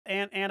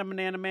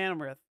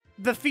Animanamith.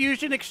 The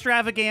fusion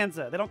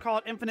extravaganza. They don't call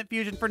it infinite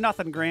fusion for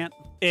nothing, Grant.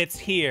 It's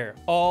here.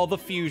 All the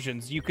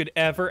fusions you could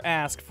ever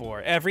ask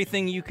for.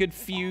 Everything you could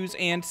fuse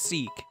and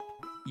seek.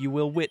 You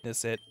will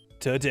witness it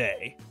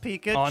today.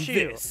 Pikachu. On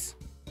this.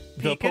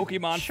 The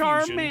Pokemon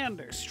Charmander. Fusion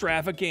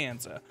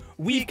Extravaganza.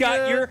 We've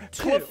got your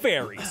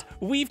Clefairies.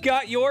 We've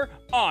got your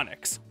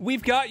Onix.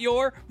 We've got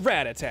your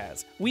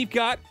Rattatas. We've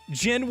got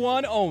Gen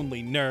 1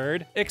 only,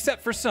 nerd.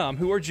 Except for some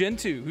who are Gen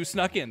 2 who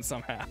snuck in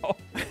somehow.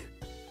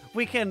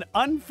 We can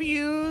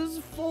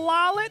unfuse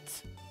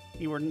Flawlet.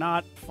 You were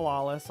not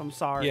flawless, I'm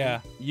sorry.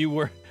 Yeah, you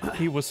were.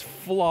 He was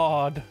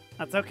flawed.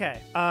 That's okay.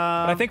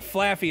 But I think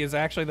Flaffy is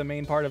actually the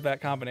main part of that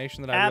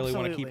combination that I really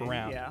want to keep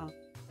around. Yeah.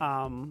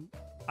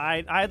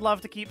 I'd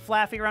love to keep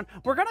Flaffy around.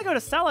 We're gonna go to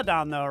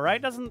Celadon though,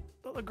 right? Doesn't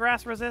the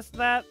grass resist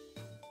that?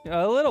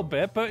 A little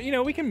bit, but you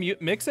know we can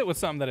mix it with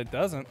something that it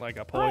doesn't, like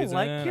a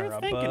poison or a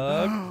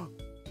bug.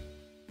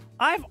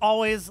 I've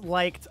always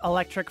liked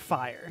Electric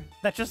Fire.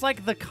 That's just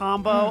like the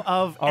combo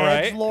of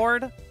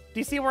Edgelord. Do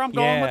you see where I'm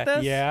going with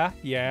this?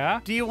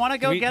 Yeah. Do you want to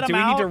go get him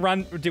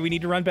out? Do we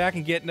need to run back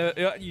and get?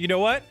 You know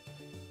what?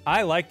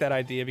 I like that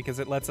idea because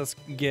it lets us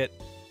get,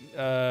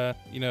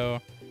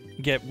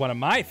 get one of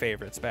my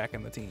favorites back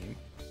in the team.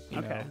 You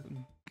know,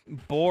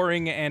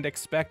 boring and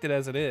expected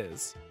as it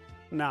is.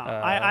 No,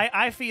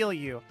 I feel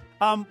you.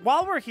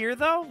 While we're here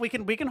though, we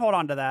can hold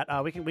on to that.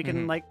 We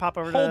can like pop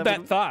over. Hold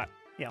that thought.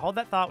 Yeah, hold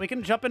that thought. We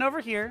can jump in over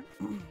here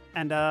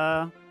and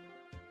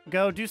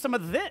go do some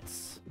of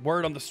this.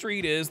 Word on the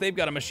street is they've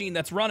got a machine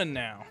that's running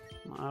now.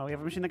 We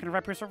have a machine that can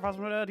revive your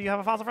fossil. Do you have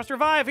a fossil for us to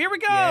revive? Here we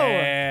go.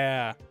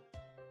 Yeah.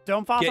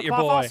 Don't fossil. Get your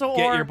boy. Fossil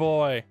get your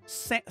boy.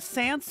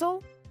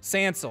 Sansel?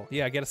 Sansel.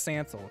 Yeah, get a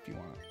Sansel if you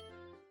want.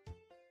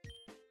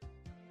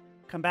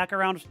 Come back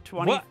around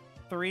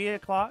 23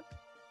 o'clock.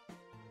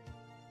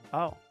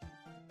 Oh.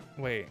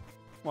 Wait.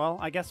 Well,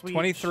 I guess we...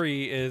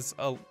 23 is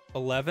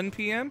 11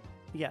 p.m.?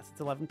 Yes,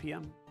 it's 11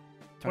 p.m.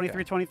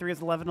 23 is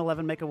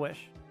 11:11. Make a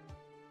wish.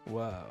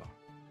 Whoa.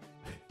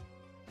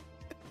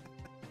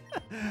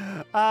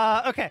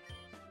 Okay.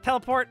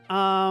 Teleport.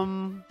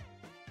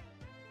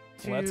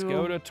 Let's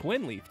go to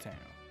Twin Leaf Town.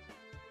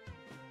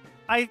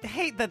 I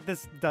hate that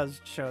this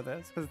does show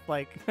this because,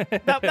 like,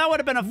 that would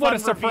have been a fun What a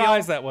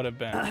surprise reveal. that would have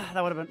been.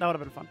 that would have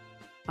been fun.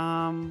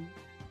 All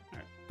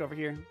right, go over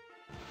here.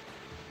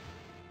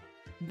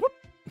 Whoop.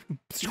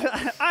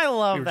 I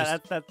love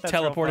that. That's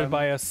teleported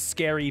by a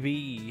scary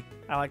bee.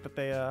 I like that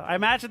they. I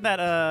imagine that.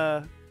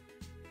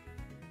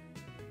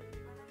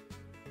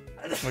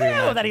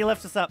 That he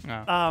lifts us up.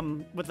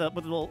 Oh. With the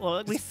little.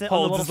 At least sit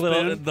holds on the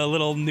little spoon. the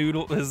little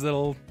noodle. His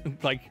little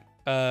like.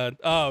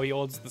 Oh, he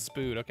holds the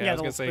spoon. Okay, yeah, I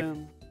was gonna say.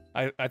 Spoon.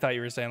 I thought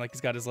you were saying like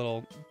he's got his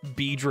little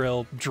bee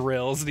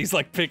drills and he's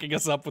like picking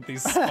us up with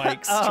these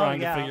spikes, trying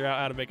to figure out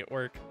how to make it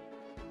work.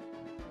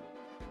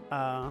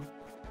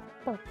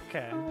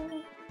 Okay.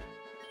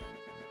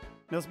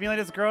 Nosmelion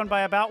is grown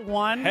by about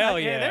 1. Hell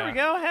okay, yeah. There we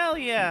go. Hell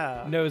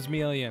yeah.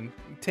 Nosmelion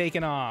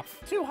taking off.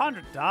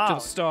 $200. To the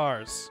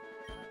stars.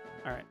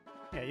 All right.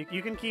 Yeah,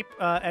 you can keep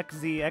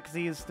XZ.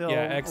 XZ is still.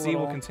 Yeah, XZ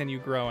will continue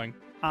growing.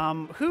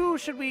 Who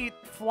should we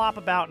flop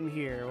about in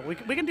here?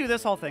 We can do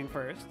this whole thing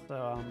first.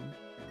 So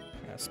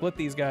yeah, split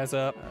these guys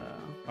up.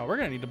 Oh, we're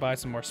gonna need to buy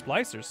some more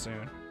splicers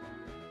soon.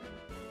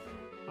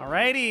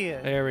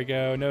 Alrighty. There we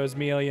go,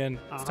 Nosmelion.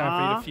 It's time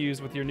for you to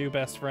fuse with your new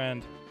best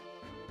friend.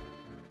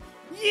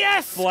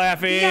 Yes!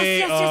 Flaffy!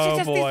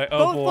 Yes, boy, these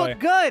oh both boy. look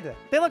good.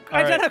 They look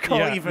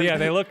identical even. Yeah,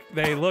 they look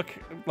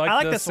like I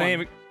like the this same.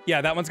 one.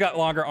 Yeah, that one's got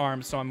longer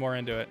arms, so I'm more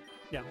into it.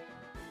 Yeah.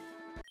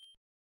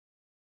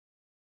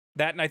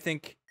 That and I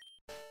think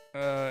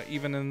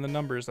even in the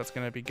numbers, that's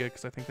going to be good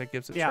because I think that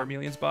gives it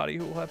Charmelion's body,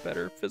 who will have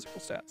better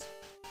physical stats.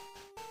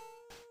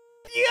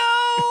 Yo!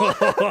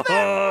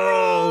 That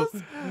rules!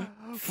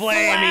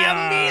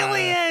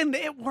 Flamelion!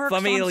 It works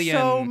on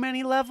so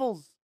many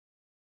levels.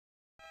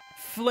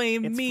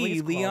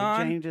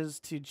 Flamelion changes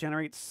to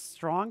generate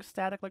strong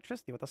static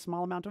electricity with a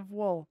small amount of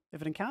wool.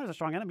 If it encounters a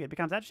strong enemy, it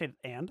becomes agitated.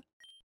 And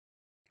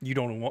you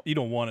don't want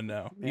to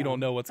know. Yeah. You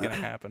don't know what's gonna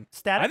happen.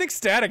 Static. I think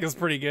static is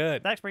pretty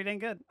good. Static's pretty dang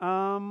good.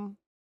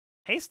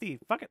 Hasty.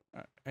 Fuck it.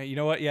 Hey, you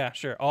know what? Yeah,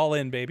 sure. All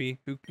in, baby.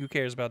 Who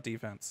cares about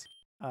defense?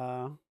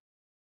 Thundershock,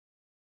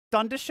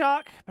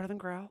 better than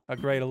Growl. A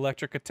great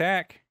electric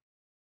attack.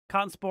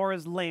 Cotton Spore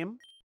is lame.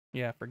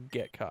 Yeah,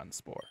 forget Cotton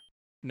Spore.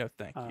 No,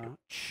 thank you.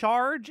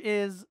 Charge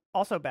is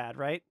also bad,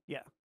 right?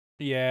 Yeah.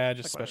 Yeah,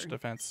 just special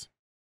defense.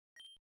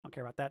 Don't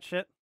care about that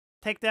shit.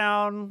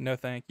 Takedown. No,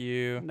 thank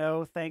you.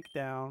 No, thank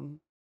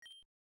down.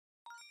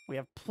 We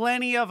have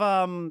plenty of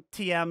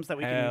TMs that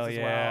we can use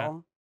as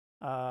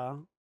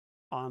well.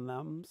 On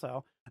them,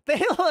 so they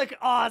look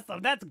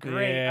awesome. That's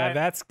great. Yeah,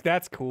 that's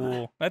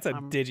cool. That's a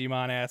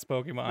Digimon ass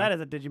Pokemon. That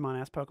is a Digimon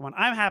ass Pokemon.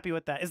 I'm happy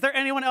with that. Is there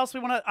anyone else we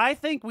want to? I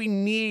think we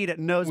need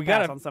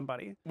Nosepass on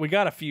somebody. We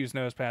gotta fuse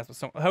Nosepass with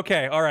some.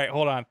 Okay, all right,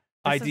 hold on.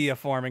 Idea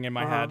forming in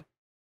my head.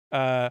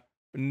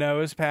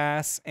 Nose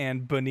Pass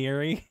and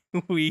Baneri.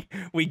 we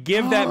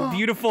give that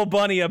beautiful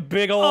bunny a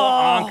big ol'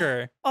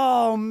 honker.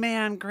 Oh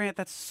man, Grant,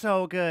 that's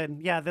so good.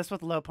 Yeah, this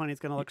with low pony is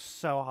gonna look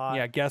so hot.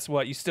 Yeah, guess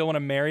what? You still want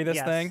to marry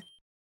this thing?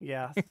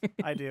 Yes,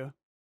 I do.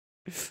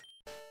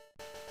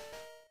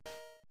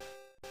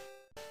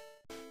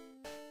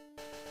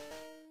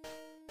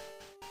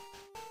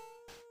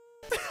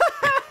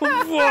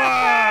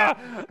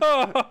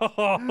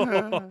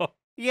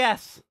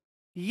 Yes.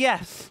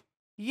 Yes.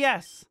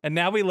 Yes. And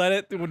now we let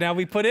it. Now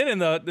we put it in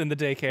the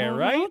daycare,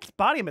 right? It's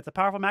body emits a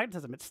powerful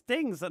magnetism. It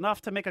stings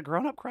enough to make a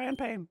grown-up cry in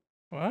pain.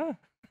 What?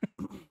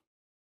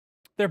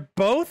 They're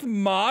both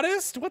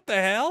modest? What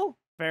the hell?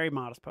 Very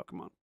modest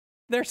Pokemon.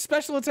 Their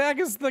special attack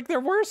is like their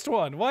worst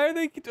one. Why are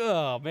they?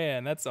 Oh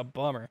man, that's a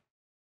bummer.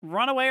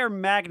 Runaway or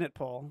Magnet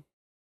Pull?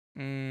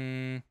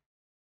 I'm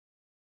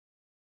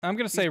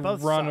gonna say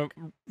both run. suck.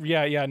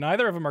 Yeah.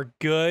 Neither of them are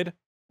good.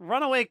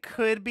 Runaway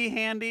could be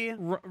handy.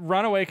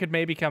 Runaway could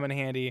maybe come in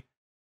handy.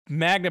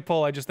 Magnet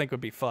Pull, I just think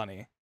would be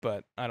funny,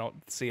 but I don't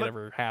see it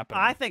ever happen.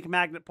 I think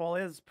Magnet Pull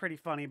is pretty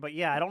funny, but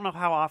yeah, I don't know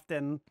how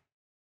often.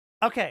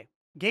 Okay,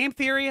 game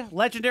theory: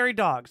 legendary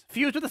dogs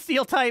fused with a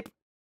Steel type.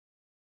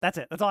 That's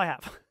it. That's all I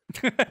have.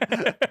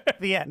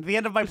 The end. The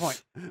end of my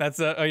point. That's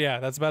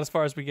that's about as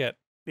far as we get.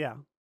 Yeah.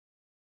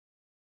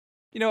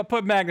 You know what?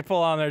 Put Magnet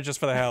Pull on there just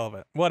for the hell of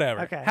it.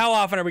 Whatever. Okay. How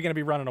often are we going to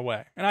be running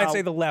away? And I'd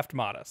say the left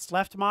modest.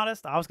 Left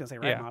modest? I was going to say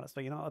right Yeah. modest,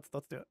 but you know,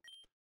 let's do it.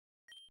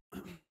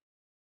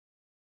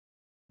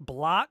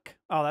 Block?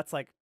 Oh, that's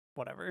like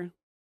whatever.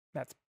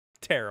 That's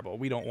terrible.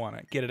 We don't want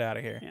it. Get it out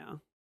of here. Yeah.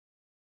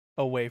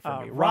 Away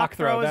from me. Rock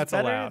throw is that's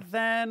better allowed.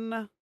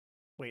 Than...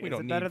 Wait, We is don't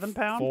it need better than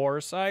Pound?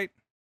 Foresight.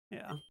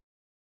 Yeah.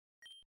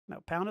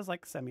 No, Pound is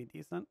like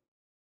semi-decent.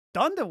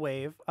 Dunda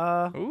Wave?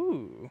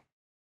 Ooh.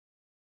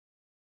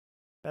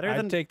 Better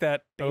than I'd take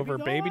that over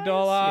Baby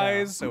Doll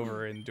Eyes,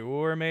 over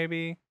Endure,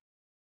 maybe.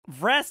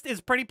 Rest is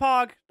pretty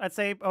pog. I'd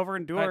say over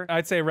Endure.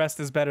 I'd say Rest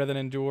is better than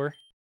Endure.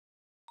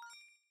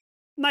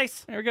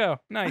 Nice. There we go.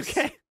 Nice.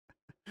 Okay.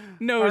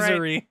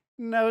 Nosery. Right.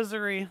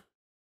 Nosery.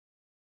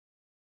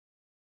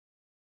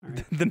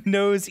 Right. The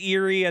Nose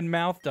Eerie and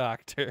Mouth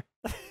Doctor.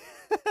 Oh,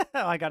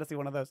 I got to see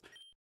one of those.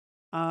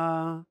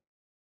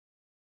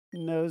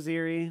 Nose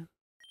Eerie.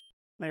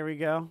 There we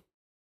go.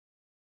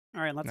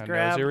 All right, let's now,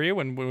 grab. Nose Eerie,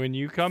 when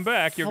you come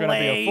back, you're going to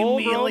be a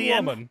full-grown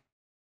woman.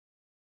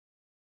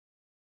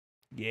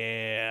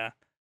 Yeah.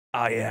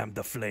 I am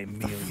the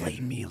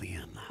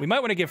Flamelian. We might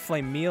want to give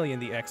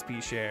Flamelian the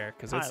XP share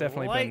because it's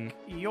definitely been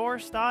your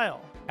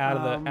style out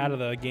of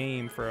the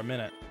game for a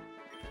minute.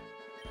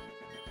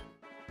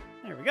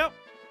 There we go.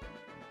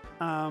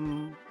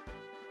 I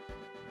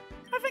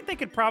think they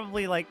could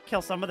probably like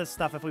kill some of this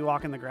stuff if we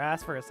walk in the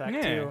grass for a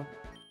sec too.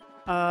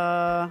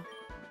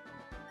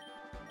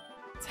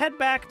 Let's head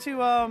back to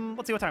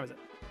let's see, what time is it?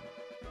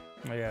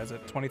 Oh yeah, is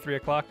it 23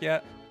 o'clock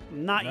yet?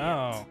 Not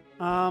yet.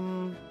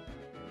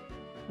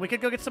 We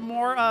could go get some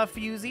more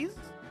fusies.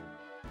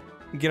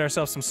 Get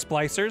ourselves some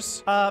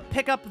splicers.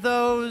 Pick up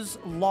those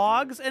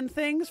logs and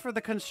things for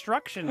the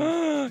construction.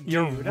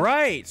 You're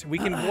right. We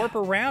can warp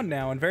around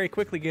now and very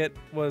quickly get,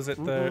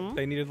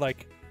 they needed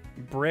like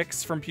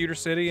bricks from Pewter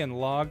City and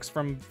logs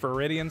from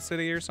Viridian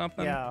City or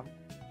something? Yeah.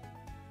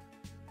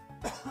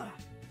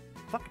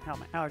 Fucking hell,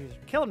 my allergies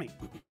are killing me.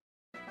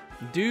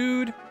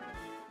 Dude,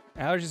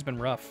 allergies been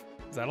rough.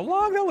 Is that a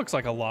log? That looks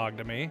like a log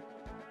to me.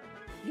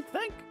 You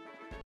think?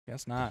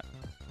 Guess not.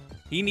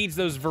 He needs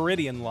those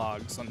Viridian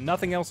logs.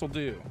 Nothing else will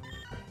do.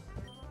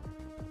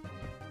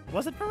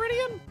 Was it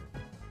Viridian?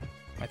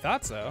 I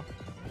thought so.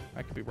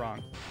 I could be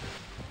wrong.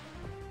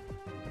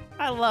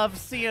 I love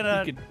seeing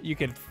a... You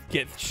could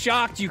get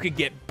shocked. You could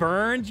get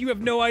burned. You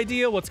have no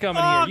idea what's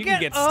coming here. You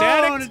can get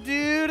static,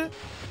 dude.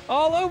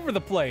 All over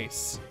the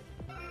place.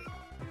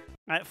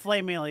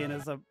 Flamelian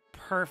is a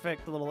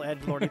perfect little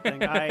edgelordy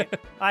thing.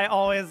 I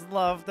always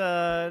loved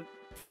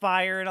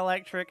fire and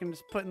electric and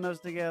just putting those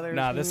together.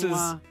 Nah, this is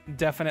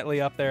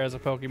definitely up there as a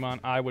Pokemon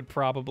I would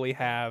probably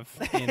have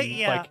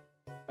in like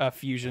a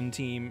fusion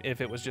team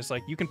if it was just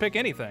like you can pick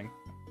anything.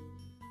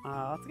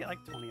 Let's get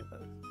like 20 of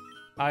those.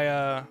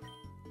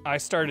 I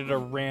started a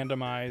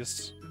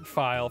randomized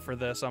file for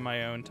this on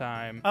my own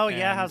time. Oh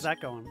yeah, how's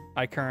that going?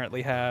 I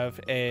currently have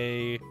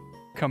a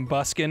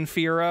Combuskin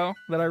Fearow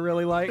that I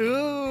really like.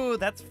 Ooh,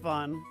 that's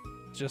fun.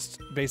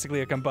 Just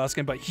basically a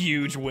Combuskin, but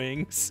huge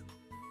wings.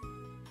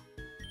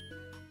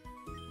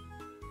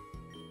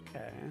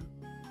 Okay.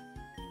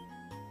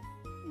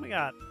 We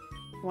got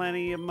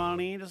plenty of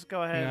money. Just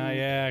go ahead.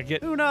 Yeah.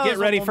 Get who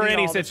ready for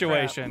any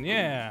situation.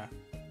 Yeah.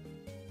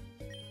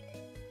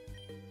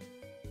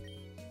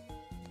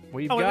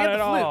 We've got it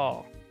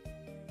all.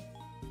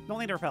 Don't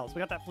need repels. We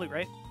got that flute,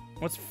 right?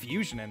 What's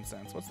Fusion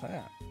Incense? What's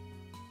that?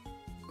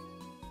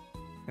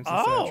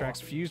 Incense that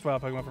attracts fused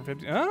wild Pokemon from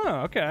 50.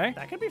 Oh, okay.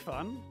 That could be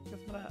fun. Good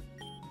for that.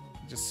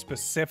 Just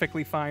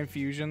specifically find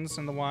fusions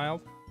in the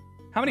wild.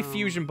 How many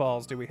fusion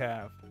balls do we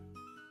have?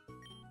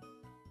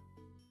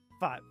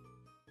 5.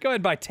 Go ahead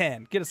and buy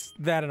 10. Get us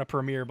that in a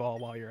Premier Ball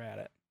while you're at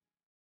it.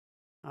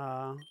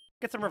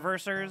 Get some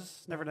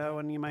reversers. Never know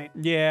when you might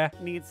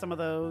need some of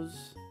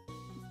those.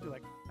 Let's do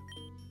like.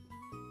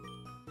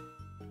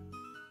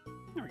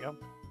 There we go.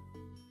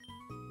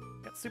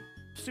 Got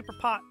super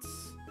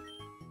pots.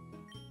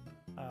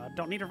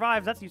 Don't need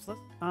revives. That's useless.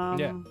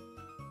 Yeah.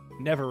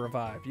 Never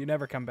revive. You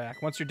never come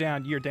back. Once you're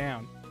down, you're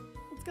down.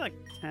 Let's get like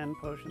 10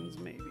 potions,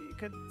 maybe. You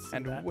could see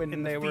and that when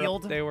in they the were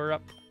field. up, they were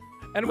up.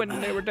 And when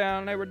they were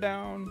down, they were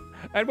down.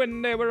 And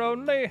when they were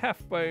only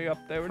halfway up,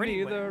 they were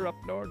neither up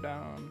nor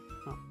down.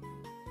 Oh.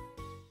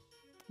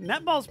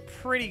 Netball's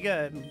pretty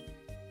good.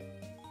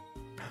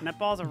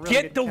 Netball's a really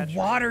Get good the catcher.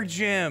 water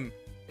gem,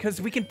 because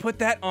we can put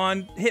that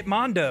on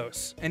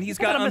Hitmondos, and he's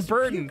got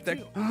Unburdened.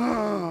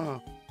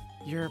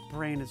 Your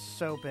brain is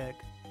so big.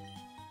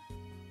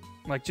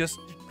 Like, just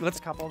let's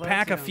couple of those,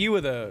 pack a yeah. few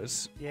of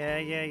those.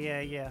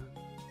 Yeah.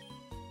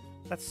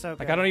 That's so good.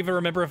 Like, I don't even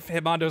remember if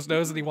Hitmondos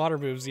knows any water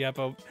moves yet,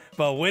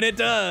 but when it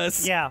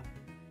does. Yeah.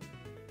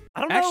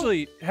 I don't know.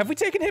 Actually, have we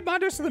taken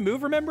Hitmondos to the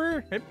move,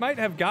 remember? It might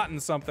have gotten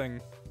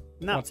something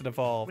once it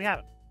evolved. We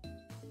haven't.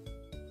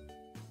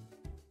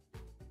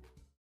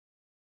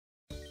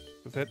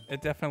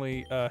 It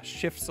definitely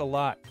shifts a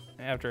lot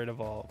after it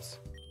evolves.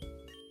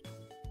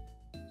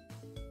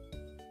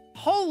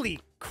 Holy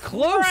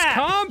Close crap!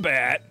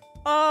 combat?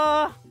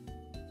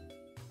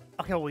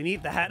 Okay, well, we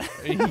need that.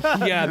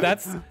 Yeah,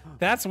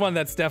 that's one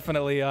that's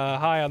definitely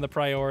high on the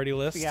priority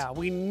list. Yeah,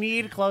 we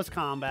need close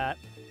combat.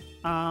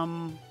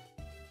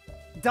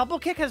 Double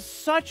kick has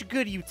such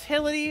good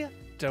utility.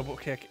 Double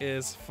kick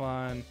is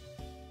fun.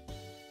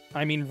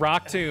 I mean,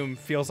 Rock Tomb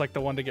feels like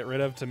the one to get rid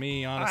of to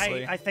me,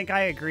 honestly. I think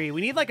I agree. We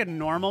need like a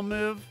normal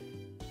move.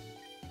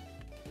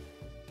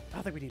 I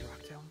don't think we need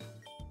Rock Tomb.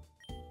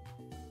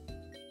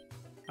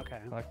 Okay.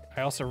 Like,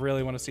 I also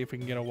really want to see if we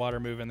can get a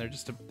water move in there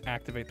just to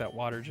activate that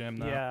water gem,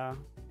 though. Yeah,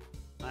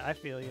 I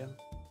feel you.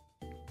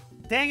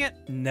 Dang it.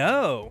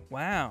 No.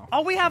 Wow.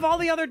 Oh, we have all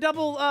the other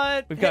double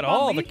We've got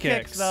all the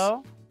kicks.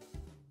 though.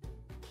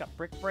 Got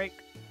brick break.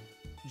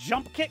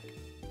 Jump kick.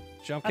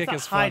 Jump That's kick a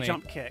is high funny.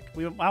 jump kick.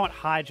 I want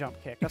high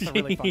jump kick. That's a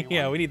really funny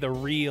Yeah, one. we need the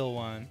real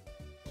one.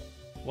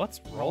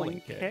 What's rolling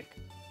kick? kick.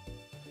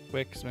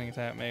 Quick swing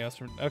attack, Mayos.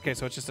 Okay,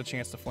 so it's just a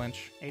chance to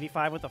flinch.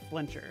 85 with a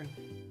flincher.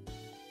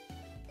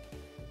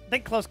 I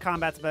think close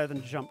combat's better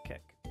than jump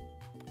kick.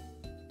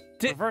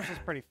 Reverse is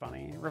pretty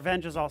funny.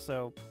 Revenge is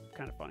also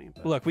kind of funny.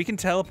 But... Look, we can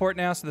teleport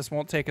now, so this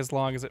won't take as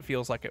long as it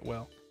feels like it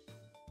will.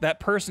 That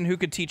person who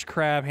could teach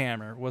Crab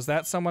Hammer, was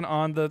that someone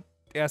on the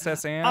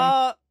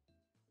SSN?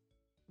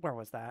 Where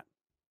was that?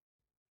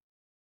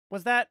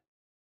 Was that?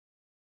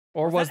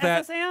 Or was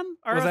that SSN?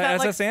 Or was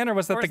that SSN, like, or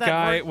was that or the is that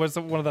guy? Was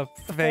one of the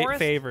forest?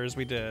 favors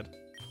we did?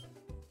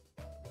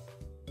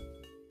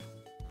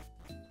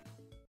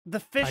 The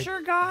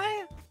Fisher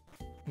guy?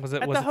 Was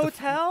it At was the it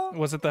hotel?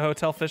 Was it the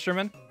hotel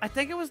fisherman? I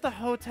think it was the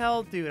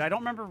hotel dude. I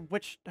don't remember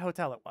which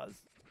hotel it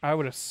was. I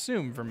would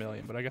assume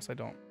Vermilion, but I guess I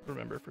don't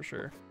remember for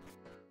sure.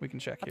 We can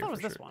check I here. thought it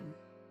was for this sure. one.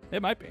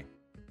 It might be.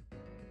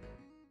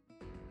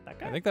 That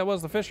guy? I think that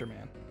was the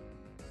fisherman.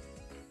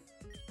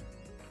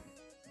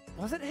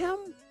 Was it him?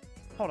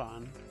 Hold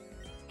on.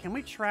 Can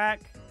we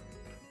track?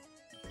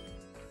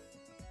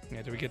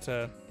 Yeah, do we get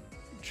to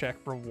check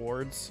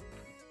rewards?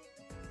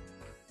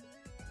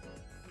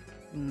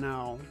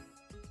 No.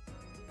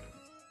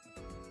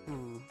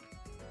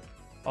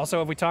 Also,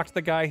 have we talked to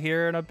the guy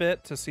here in a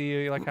bit to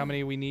see like how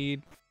many we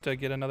need to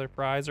get another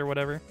prize or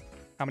whatever?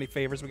 How many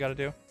favors we got to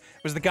do?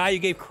 It was the guy you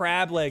gave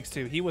crab legs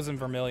to. He was in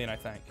Vermilion, I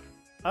think.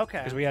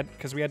 Okay.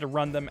 Because we had to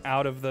run them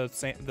out of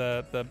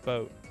the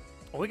boat.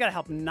 Well, we gotta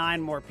help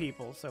 9 more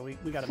people, so we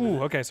gotta.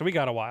 Ooh, okay, so we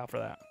got a while for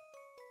that.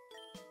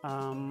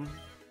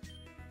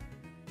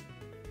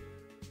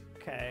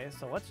 Okay,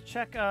 so let's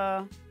check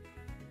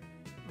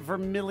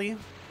Vermilly.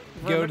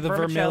 Go to the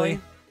Vermicelli. Vermilly.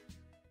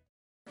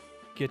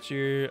 Get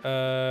your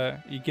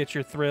you get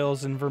your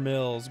thrills in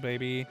Vermills,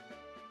 baby.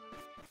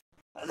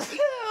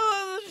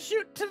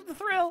 Shoot to the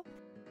thrill.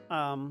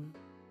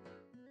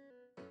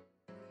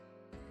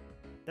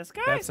 This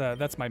guy?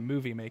 That's my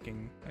movie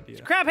making idea.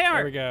 It's Crab Hammer.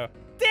 There we go.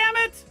 Damn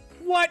it!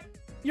 What?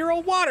 You're a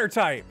water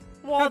type.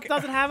 Well, Okay. it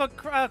doesn't have a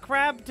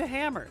crab to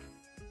hammer.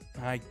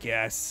 I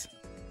guess.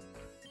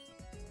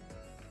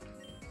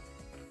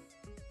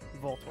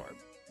 Voltorb.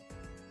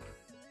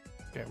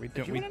 Okay, we you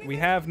don't. win We anything?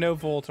 have no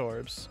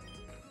Voltorbs.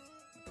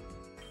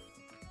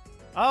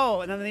 Oh,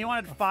 and then you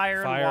wanted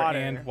fire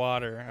and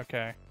water.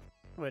 Okay.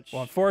 Which.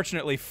 Well,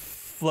 unfortunately,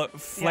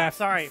 Yeah,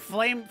 sorry.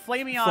 Flameon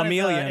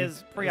Flamelion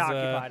is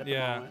preoccupied at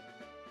the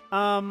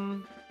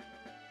moment.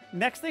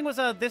 Next thing was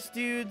this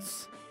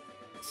dude's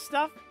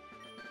stuff.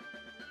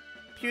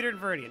 Pewter and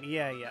Verdian.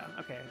 Yeah.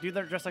 Okay. Dude,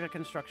 they're just like a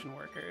construction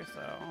worker,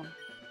 so.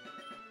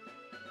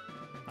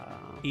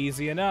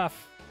 Easy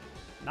enough.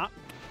 Not.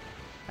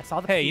 I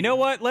saw the. Hey, you know pewter.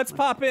 what? Let's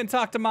pop in and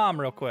talk to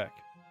Mom real quick.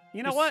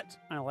 You know just- what?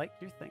 I like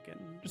your thinking.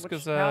 Just Which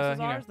 'cause, house is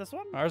you know, ours? This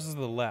one? Ours is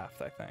the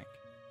left, I think.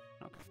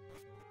 Okay.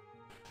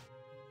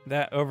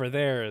 That over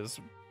there is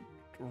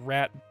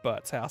Rat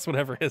Butt's house,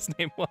 whatever his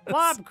name was.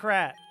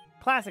 Flobcrat.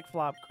 Classic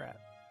Flobcrat.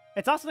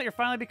 It's awesome that you're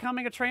finally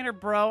becoming a trainer,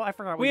 bro. I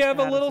forgot. We you have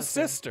a had little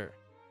sister.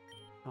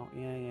 Oh,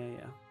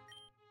 yeah.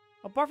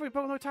 Oh, barf, we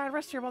put them tired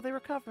rest here while they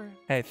recover.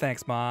 Hey,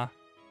 thanks, Ma.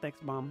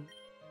 Thanks, Mom.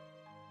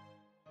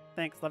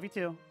 Thanks, love you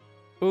too.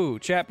 Ooh,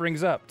 chat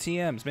brings up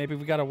TMs. Maybe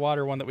we got a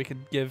water one that we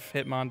could give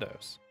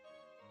Hitmondos.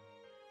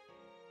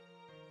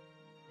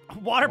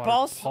 Water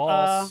pulse?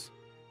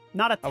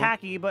 Not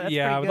attacky, but that's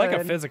yeah, I pretty would good.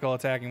 like a physical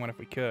attacking one if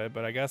we could,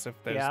 but I guess if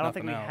there's I don't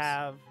nothing think we else.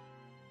 have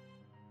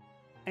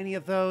any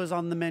of those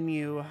on the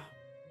menu.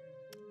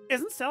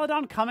 Isn't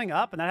Celadon coming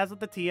up, and that has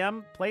the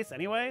TM place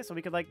anyway, so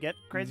we could like get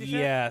crazy shit?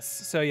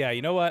 Yes. So yeah,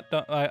 you know what?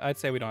 I'd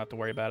say we don't have to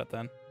worry about it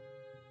then.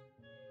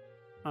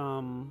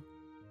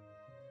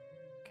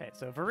 Okay,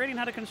 so Viridian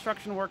had a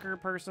construction worker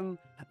person.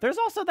 There's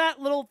also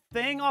that little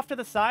thing off to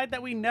the side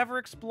that we never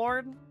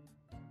explored.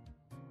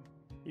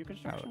 You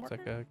construction worker?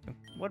 Like a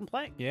Wooden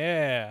plank.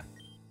 Yeah.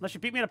 Unless you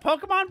beat me in a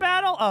Pokemon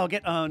battle? Oh,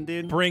 get owned,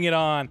 dude. Bring it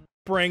on.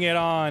 Bring it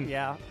on.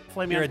 Yeah.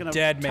 Flameon's You're a gonna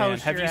dead man.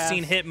 toast Have your you ass.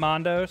 seen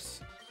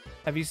Hitmondos?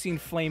 Have you seen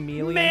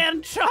Flamelian?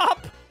 Man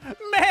chop!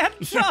 Man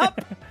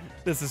chop!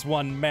 This is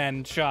one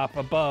man chop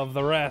above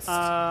the rest.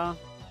 I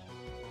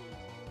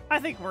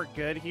think we're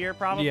good here,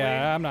 probably.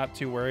 Yeah, I'm not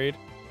too worried.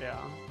 Yeah.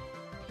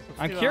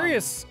 I'm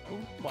curious.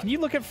 what? Can you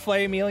look at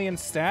Flamelian's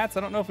stats?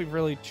 I don't know if we've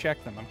really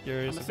checked them. I'm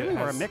curious I'm if it assuming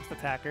has... we're a mixed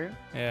attacker.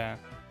 Yeah.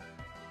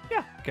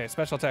 Yeah. Okay,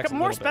 special attack's a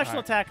More little bit special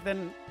higher. attack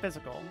than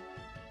physical.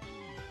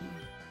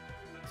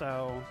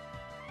 So,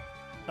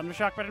 Thunder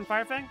Shock better than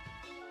Fire Fang?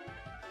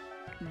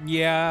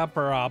 Yeah,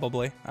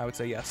 probably. I would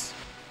say yes.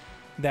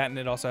 That, and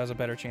it also has a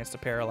better chance to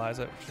paralyze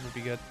it, which would be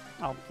good.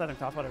 Oh, Southern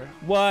Toss, whatever.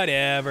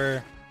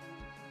 Whatever.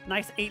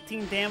 Nice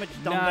 18 damage,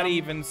 dum Not dum.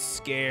 even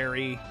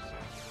scary.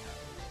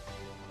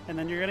 And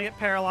then you're gonna get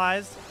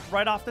paralyzed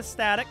right off the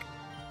static.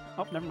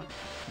 Oh, never mind.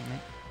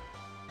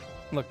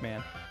 Look,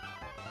 man.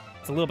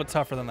 It's a little bit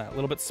tougher than that. A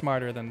little bit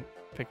smarter than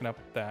picking up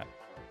that.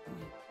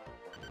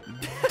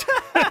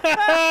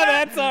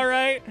 That's all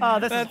right. Oh,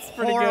 this That's is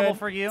pretty horrible good.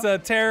 for you. It's a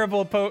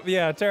terrible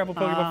terrible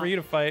Pokemon for you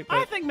to fight. I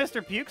But think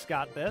Mr. Puke's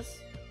got this.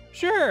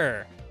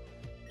 sure.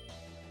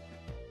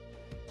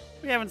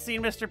 We haven't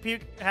seen Mr.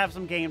 Puke have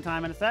some game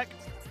time in a sec.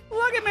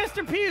 Look at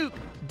Mr. Puke!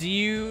 Do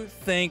you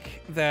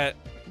think that,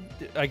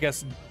 I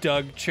guess,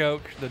 Doug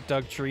Choke, the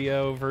Doug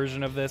Trio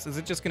version of this, is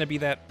it just going to be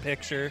that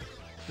picture,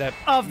 that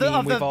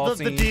meme we've all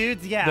seen? The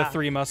dudes, yeah. The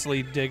three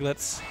muscly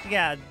Diglets?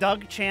 Yeah,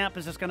 Doug Champ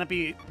is just gonna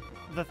be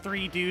the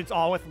three dudes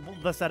all with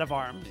the set of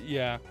arms.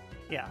 Yeah.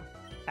 Yeah,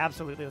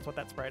 absolutely, that's what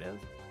that sprite is.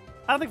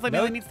 I don't think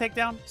Flamelian needs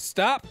takedown.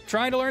 Stop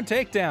trying to learn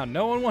Takedown.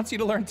 No one wants you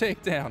to learn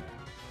Takedown.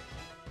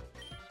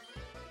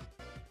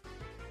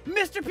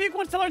 Mr. Puke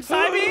wants to learn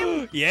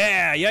Psybeam?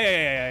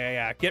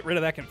 Yeah. Get rid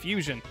of that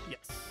confusion. Yes.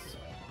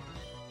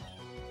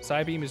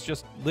 Psybeam is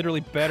just literally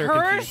better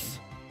Curse?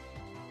 confusion.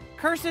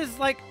 Curse is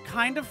like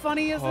kind of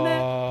funny, isn't it?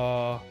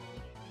 I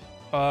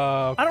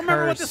I don't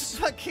remember what this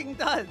fucking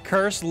does.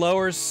 Curse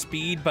lowers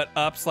speed but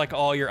ups like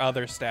all your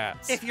other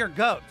stats. If you're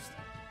Ghost.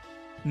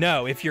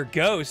 No, if you're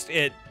Ghost,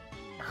 it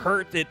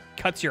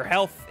cuts your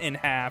health in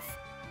half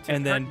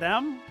and then hurt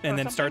them and or then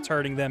something? starts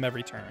hurting them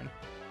every turn.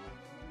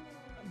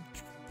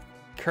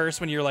 Curse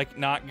when you're like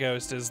not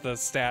Ghost is the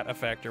stat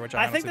effector, which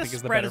I honestly think think the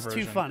is the spread better is version.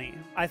 too funny.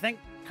 I think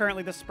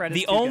currently the spread is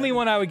The too only good.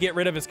 one I would get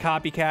rid of is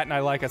Copycat, and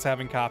I like us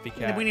having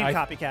Copycat. We need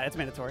Copycat. It's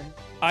mandatory.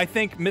 I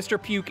think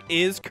Mr. Puke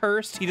is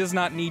cursed. He does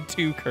not need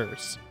to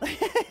curse.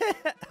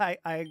 I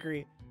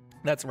agree.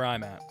 That's where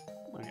I'm at.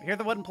 All right, here are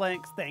the wooden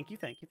planks. Thank you.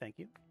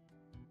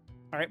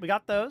 All right, we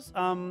got those.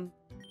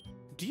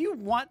 Do you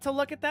want to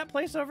look at that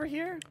place over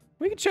here?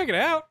 We can check it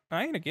out.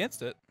 I ain't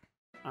against it.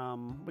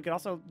 We could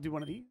also do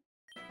one of these.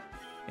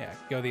 Yeah,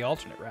 go the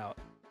alternate route.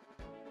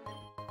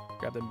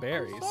 Grab them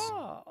berries.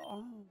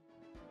 Oh.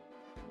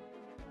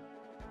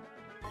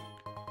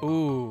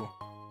 Ooh,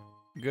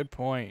 good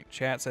point.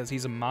 Chat says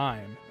he's a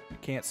mime. You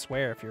can't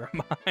swear if you're a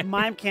mime.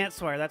 Mime can't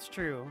swear. That's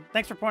true.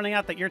 Thanks for pointing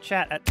out that your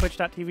chat at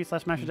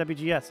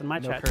twitch.tv/MasterWGS and my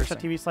No chat cursing.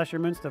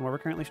 twitch.tv/YourMoonstone, where we're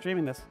currently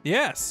streaming this.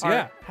 Yes, are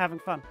yeah. having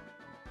fun.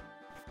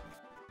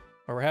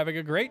 Or we're having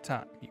a great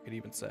time, you could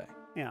even say.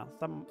 Yeah.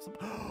 Some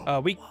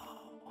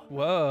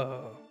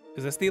Whoa.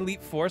 Is this the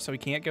Elite Four, so we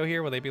can't go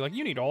here? Will they be like,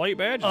 you need all 8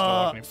 badges to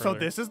walk any so further?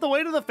 this is the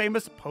way to the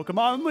famous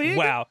Pokemon League?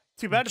 Wow.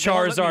 Too bad if they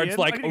won't let me Charizard's in.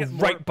 like I'm gonna get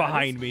more right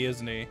behind me,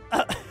 isn't he?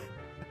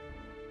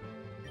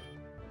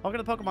 Welcome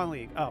to the Pokemon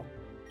League. Oh,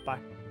 bye.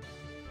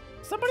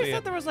 Somebody See ya.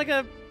 said there was like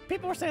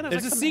people were saying There's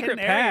like a some secret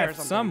hidden area or path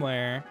something.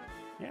 somewhere.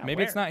 Yeah,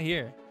 Maybe it's where? not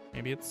here.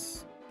 Maybe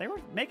it's... They were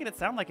making it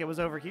sound like it was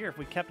over here if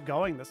we kept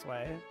going this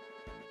way.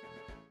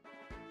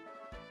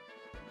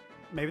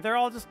 Maybe they're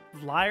all just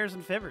liars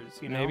and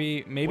fibbers, you know? Maybe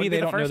Wouldn't be they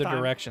the don't know first the time.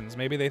 directions.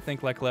 Maybe they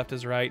think like left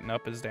is right and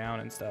up is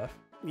down and stuff.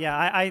 Yeah,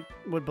 I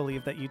would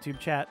believe that YouTube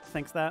chat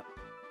thinks that.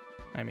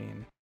 I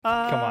mean,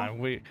 come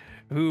on.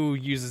 Who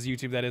uses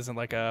YouTube that isn't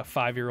like a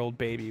 5-year-old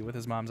baby with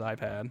his mom's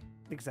iPad?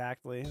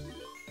 Exactly.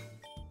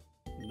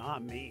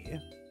 Not me.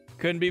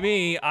 Couldn't be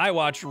me. I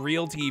watch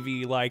real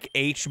TV like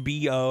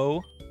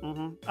HBO.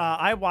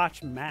 I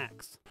watch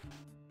Max.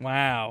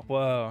 Wow.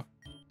 Whoa.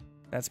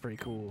 That's pretty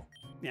cool.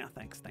 Yeah,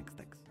 thanks.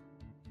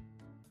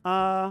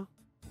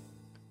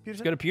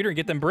 Let's go to Pewter and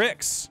get them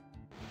bricks.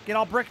 get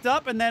all bricked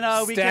up, and then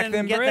we Stack can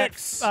them get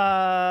bricks.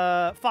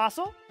 that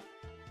fossil.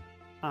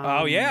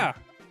 Oh, yeah.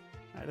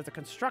 There's a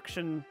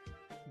construction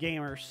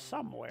gamer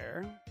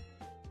somewhere.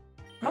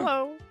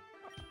 Hello.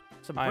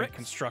 Some I'm bricks.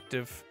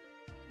 constructive.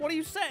 What do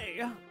you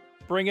say?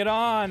 Bring it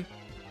on.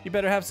 You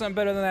better have something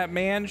better than that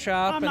man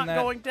shop I'm and not that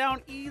going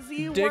down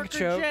easy, dig worker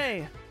choke.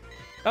 J.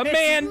 A It's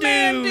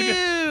man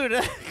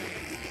dude.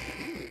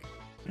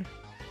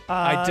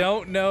 I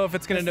don't know if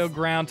it's gonna know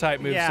ground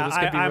type moves, yeah, so this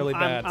could be really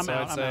I'm bad. So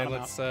out, I'd say I'm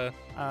let's.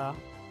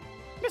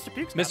 Mr.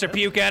 Puke's got Mr. this.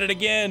 Puke at it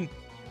again.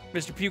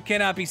 Mr. Puke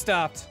cannot be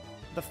stopped.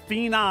 The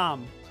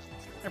Phenom.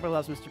 Everybody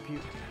loves Mr.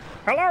 Puke.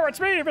 Hello, it's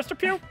me, Mr.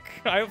 Puke.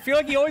 I feel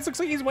like he always looks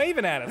like he's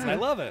waving at us, and I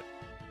love it.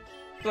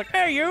 He's like,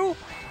 hey, you.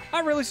 I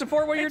really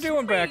support what you're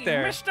doing back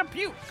there. Mr.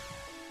 Puke.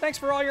 Thanks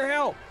for all your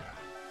help.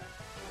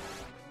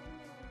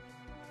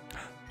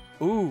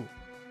 Ooh,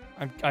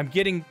 I'm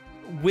getting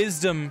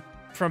wisdom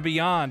from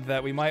beyond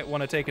that we might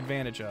want to take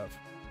advantage of.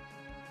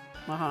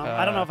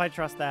 I don't know if I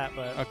trust that,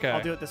 but okay.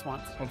 I'll do it this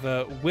once. Well,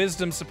 the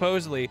wisdom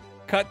supposedly,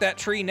 cut that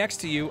tree next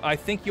to you. I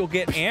think you'll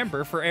get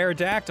amber for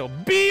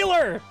Aerodactyl.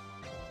 Beeler!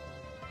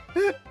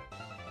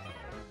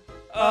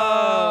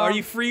 Are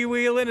you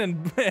freewheeling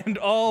and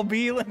all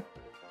beeling?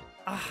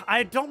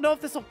 I don't know if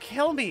this will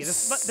kill me.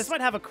 This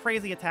might have a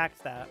crazy attack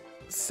stat.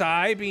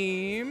 Psy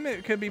beam.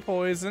 It could be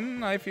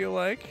poison, I feel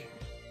like.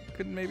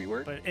 Could maybe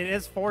work. But it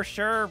is for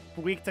sure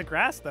weak to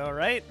grass, though,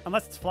 right?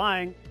 Unless it's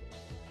flying.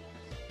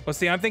 Well,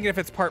 see, I'm thinking if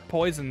it's part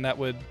poison, that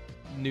would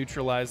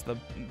neutralize the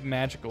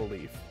magical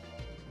leaf.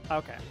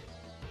 Okay.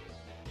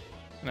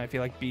 And I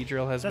feel like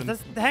Beedrill has been.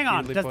 Hang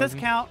on. Does this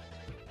count?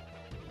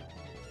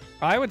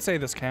 I would say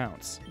this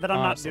counts. That I'm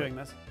honestly. not doing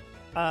this.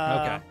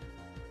 Okay.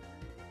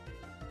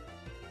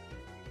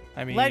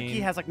 I mean,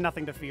 Ledkey has like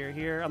nothing to fear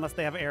here, unless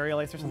they have Aerial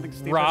Ace or something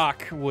stupid.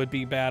 Rock would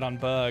be bad on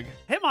Bug.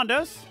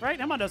 Hitmondos, right?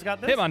 Hitmondos got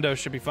this. Hitmondos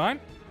should be fine.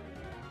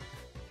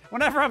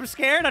 Whenever I'm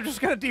scared, I'm just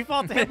gonna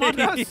default to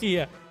Hitmondos.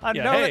 Yeah. I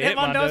yeah. know Hey, that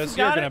Hitmondos has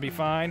you're got gonna it. be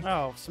fine.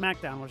 Oh,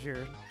 Smackdown was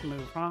your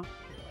move, huh?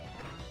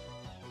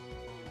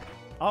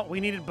 Oh, we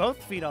needed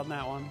both feet on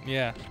that one.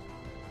 Yeah.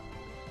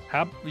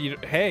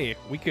 Hey,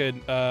 we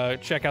could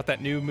check out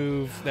that new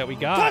move that we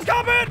got.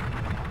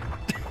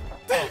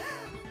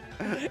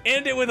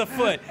 End it with a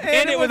foot.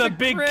 End it with a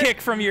big crit. kick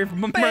from your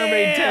mermaid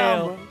Bam!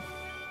 tail.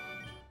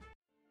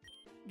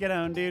 Get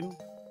on, dude.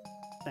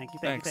 Thank you,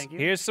 Thanks. thank you.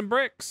 Here's some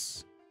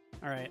bricks.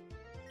 All right.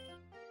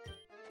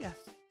 Yes.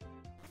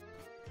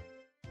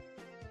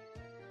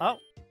 Oh.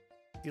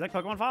 Do you like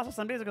Pokemon fossils?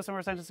 Some days ago,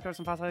 somewhere scientists discovered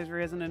some fossilized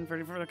resin and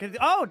further.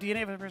 Oh,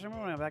 DNA of a person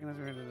back in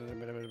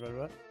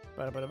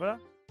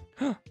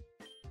this.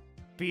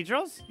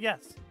 Beedrills?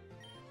 Yes.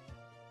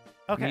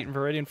 Okay. Meat and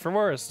Viridian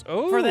Forest.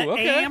 Oh, For the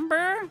okay.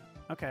 amber?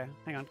 Okay,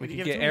 hang on. We Can could you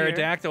get give it to me here?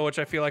 Aerodactyl, which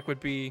I feel like would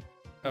be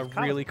a It's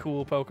kind really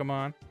cool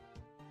Pokemon.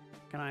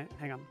 Can I?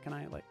 Hang on. Can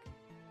I, like...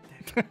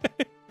 Dang.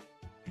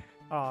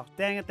 Oh,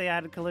 dang it. They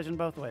added collision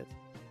both ways.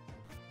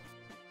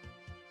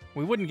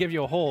 We wouldn't give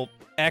you a whole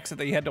exit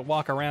that you had to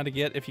walk around to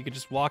get if you could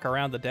just walk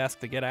around the desk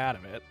to get out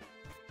of it.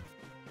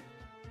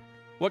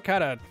 What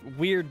kind of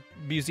weird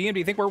museum do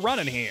you think we're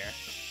running here?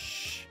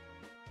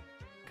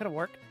 Could have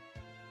worked.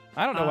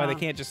 I don't know why they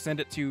can't just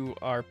send it to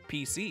our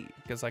PC,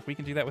 because like we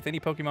can do that with any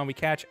Pokemon we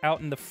catch out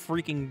in the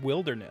freaking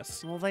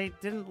wilderness. Well, they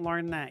didn't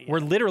learn that yet. We're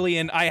literally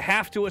in, I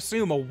have to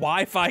assume, a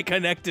Wi-Fi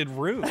connected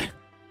room.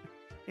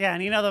 Yeah,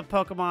 and you know the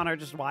Pokemon are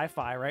just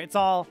Wi-Fi, right? It's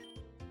all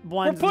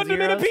ones We're putting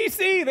and them in a zeros.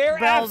 PC. They're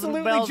Bells and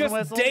absolutely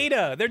whistles. just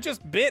data. They're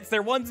just bits.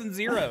 They're ones and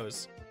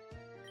zeros.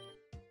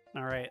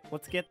 All right,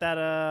 let's get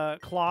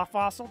that claw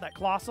fossil, that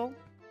Colossal.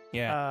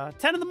 Yeah.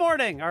 10 in the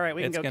morning. All right,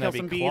 we can It's go gonna kill be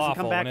some bees and come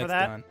clawful back when for it's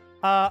that. done.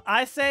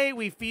 I say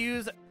we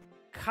fuse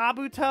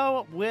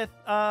Kabuto with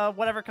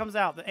whatever comes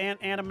out, the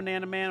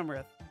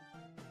Animanamith.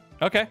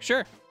 Okay,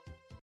 sure.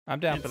 I'm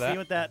down And for see that.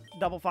 what that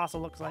double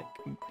fossil looks like.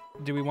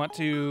 Do we want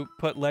to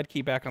put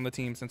Ledkey back on the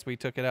team since we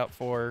took it out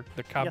for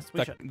the Yes,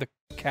 we should. the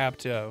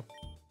Kabto?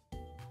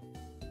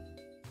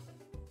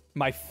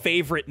 My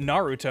favorite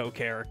Naruto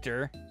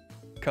character,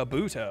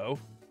 Kabuto.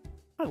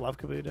 I love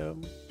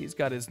Kabuto. He's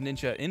got his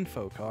ninja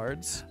info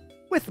cards.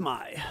 With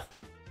my...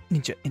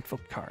 Ninja info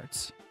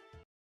cards.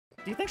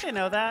 Do you think they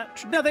know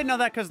that? No, they know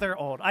that because they're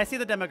old. I see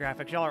the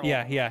demographics. Y'all are old.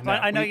 Yeah. So No,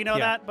 I know you know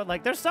yeah. that, but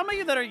like, there's some of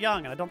you that are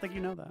young, and I don't think you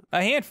know that.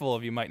 A handful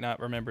of you might not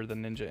remember the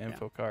ninja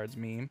info cards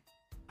meme.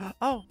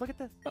 Oh, look at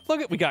this. But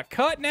look, we got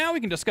cut now. We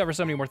can discover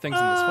so many more things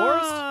in this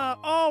forest.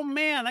 Oh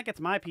man, that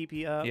gets my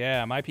PP up.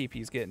 Yeah, my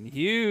PP's getting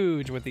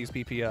huge with these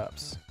PP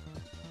ups.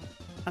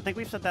 I think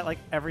we've said that like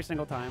every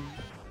single time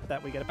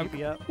that we get a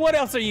PP up. What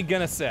else are you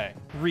gonna say?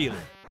 Really?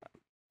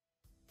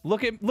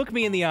 Look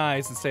me in the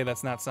eyes and say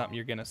that's not something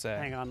you're gonna say.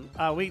 Hang on.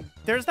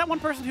 There's that one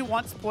person who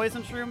wants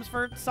poison shrooms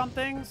for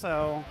something,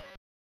 so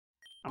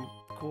I'm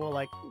cool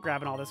like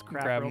grabbing all this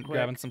crap real quick.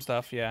 Grabbing some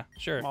stuff. Yeah,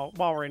 sure.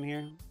 While we're in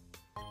here.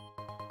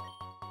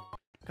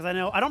 Because I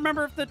don't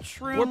remember if the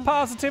shroom We're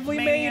positively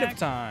made of maniac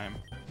time.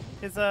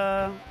 is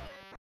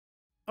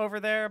over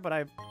there, but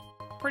I'm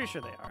pretty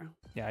sure they are.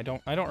 Yeah, I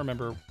don't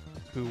remember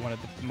who wanted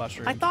the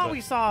mushrooms. I thought but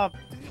we saw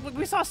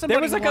we saw somebody.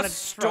 There was like who a wanted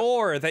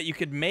store that you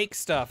could make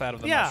stuff out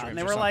of the mushrooms and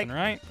they or were something, like,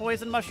 right?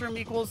 poison mushroom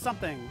equals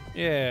something.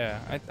 Yeah,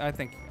 I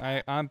think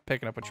I'm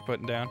picking up what you're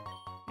putting down.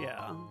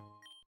 Yeah.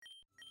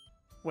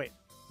 Wait,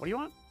 what do you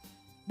want?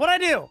 What'd I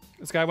do?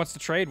 This guy wants to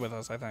trade with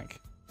us, I think.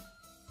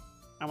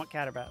 I want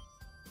cat or bat.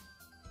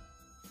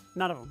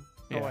 None of them.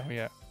 Go away.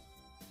 Yeah.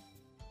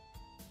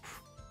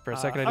 For a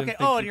second, I didn't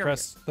think you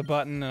pressed the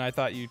button, and I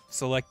thought you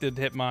selected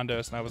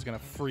Hitmondos, and I was gonna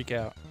freak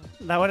out.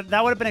 That would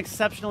have been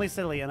exceptionally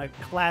silly and a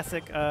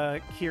classic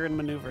Kirran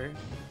maneuver.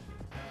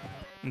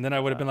 And then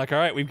I would have been like, all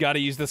right, we've got to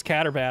use this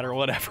cat or bat or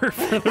whatever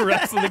for the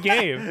rest of the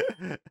game.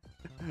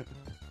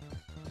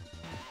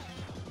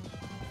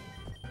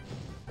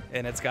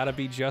 And it's got to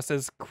be just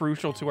as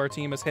crucial to our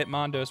team as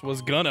Hitmondos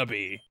was gonna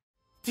be.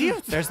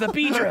 There's the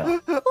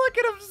Beedrill. Look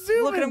at him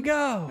zooming. Look at him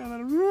go. And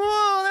then,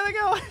 whoa, there they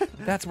go.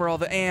 That's where all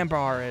the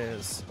amber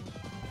is.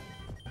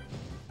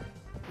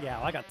 Yeah,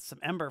 well, I got some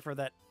ember for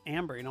that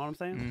amber, you know what I'm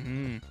saying?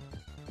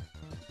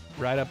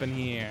 Mm-hmm. Right up in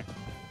here.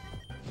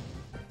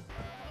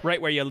 Right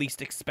where you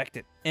least expect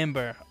it.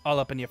 Ember all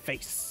up in your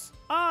face.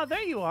 Ah,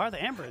 there you are.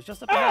 The amber is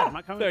just up ahead. I'm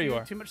not coming there you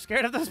are. Too much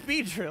scared of the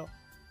speed drill.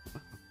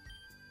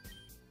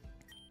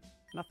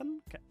 Nothing?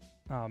 Okay.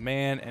 Oh,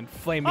 man. And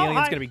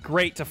Flamelion's going to be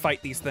great to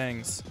fight these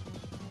things.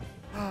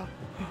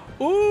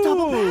 Ooh.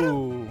 Double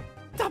battle?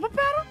 Double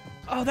battle?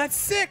 Oh, that's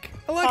sick.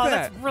 I like that.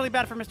 That's really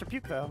bad for Mr.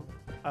 Puke, though.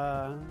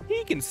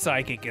 He can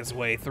psychic his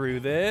way through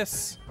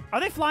this.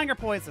 Are they flying or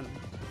poison?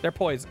 They're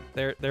poison.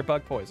 They're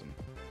bug poison.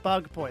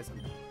 Bug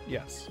poison.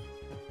 Yes.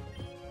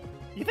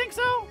 You think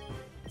so?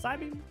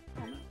 Psybeam?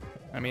 Oh, no.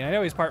 I mean, I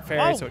know he's part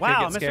fairy, so it could get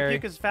Mr. scary.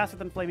 Puke is faster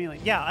than Flamelion.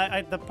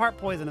 Yeah, the part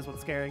poison is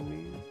what's scaring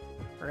me.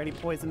 Or any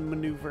poison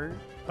maneuver.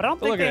 But I don't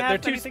think they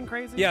have anything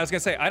crazy. Yeah, I was going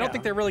to say, I don't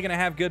think they're really going to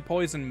have good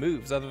poison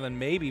moves other than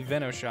maybe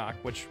Venoshock,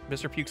 which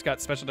Mr. Puke's got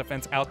special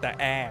defense out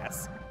the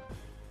ass.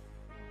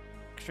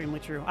 Extremely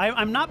true.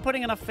 I'm not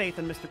putting enough faith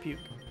in Mr. Puke.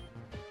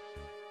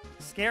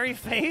 Scary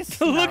face?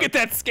 Look at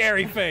that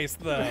scary face,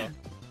 though.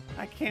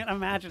 I can't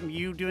imagine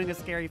you doing a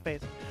scary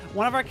face.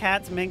 One of our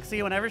cats,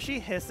 Minxie, whenever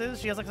she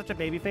hisses, she has like such a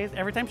baby face.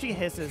 Every time she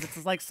hisses,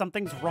 it's like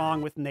something's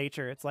wrong with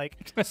nature. It's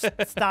like,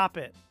 stop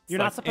it. You're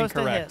not supposed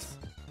to hiss.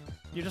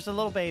 You're just a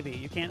little baby.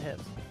 You can't hiss.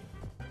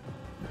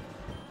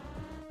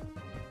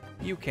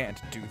 You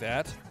can't do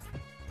that.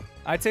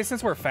 I'd say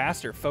since we're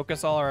faster,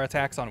 focus all our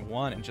attacks on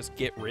one and just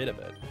get rid of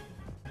it.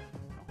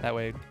 That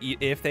way,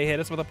 if they hit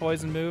us with a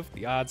poison move,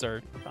 the odds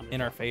are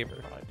in our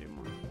favor.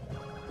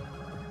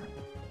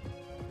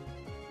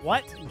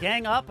 What?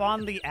 Gang up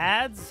on the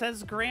ads,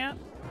 says Grant?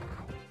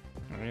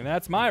 I mean,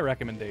 that's my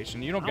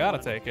recommendation. You don't gotta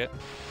take it.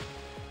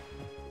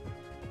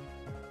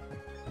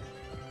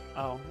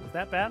 Oh, is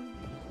that bad?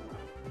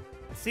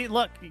 See,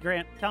 look,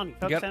 Grant, telling you,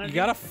 focus energy. You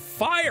gotta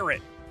fire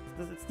it.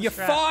 It's you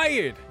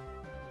fired,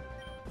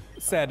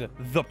 said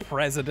the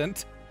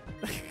president.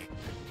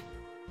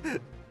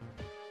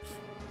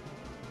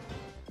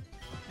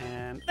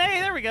 And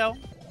hey, there we go.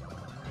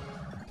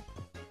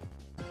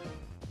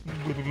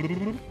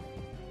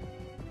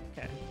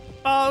 Okay.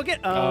 Oh,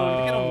 get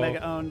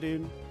Omega owned,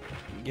 dude.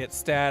 Get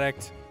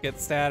staticked. Get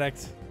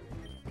staticked.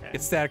 Okay.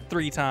 Get staticked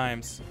 3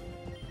 times.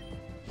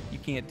 You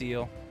can't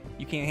deal.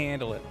 You can't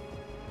handle it.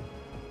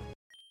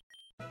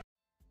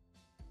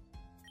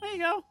 There you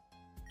go.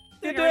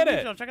 You did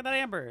it. Check out that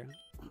amber.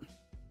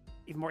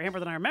 Even more amber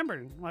than I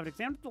remembered. We'll have to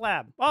examine the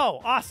lab. Oh,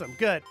 awesome.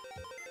 Good.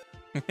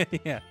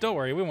 Yeah, don't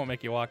worry. We won't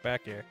make you walk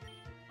back here.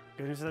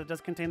 Good news is that it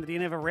does contain the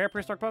DNA of a rare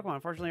prehistoric Pokemon.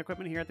 Unfortunately,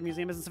 equipment here at the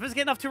museum isn't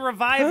sophisticated enough to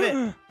revive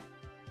it.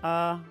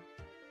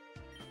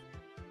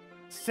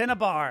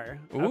 Cinnabar.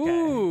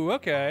 Ooh,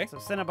 okay. So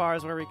Cinnabar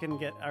is where we can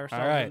get ourselves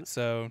all right,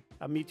 so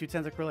a Mewtwo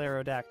Tentacruel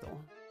Aerodactyl.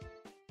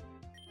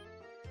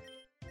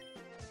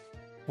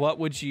 What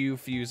would you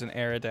fuse an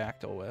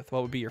Aerodactyl with?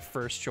 What would be your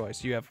first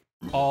choice? You have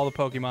all the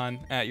Pokemon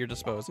at your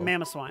disposal.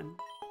 Mamoswine.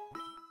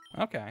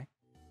 Okay.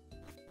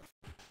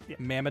 Yeah.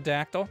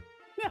 Mamodactyl?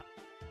 Yeah.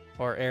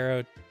 Or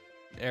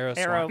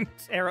Aeroswine?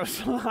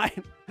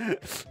 Aeroswine.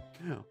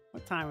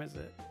 What time is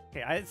it?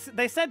 Okay,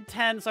 they said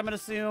 10, so I'm going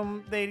to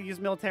assume they use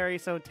military,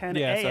 so 10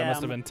 a.m. Yeah, so it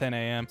must have been 10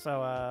 a.m.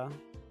 So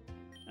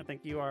I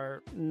think you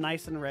are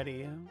nice and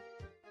ready.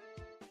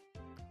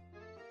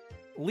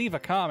 Leave a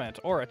comment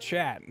or a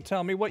chat and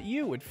tell me what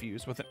you would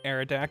fuse with an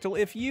Aerodactyl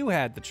if you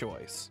had the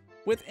choice.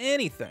 With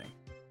anything.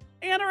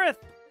 Anorith!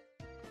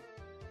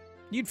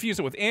 You'd fuse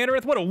it with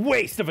Anorith? What a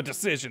waste of a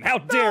decision! How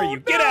dare you!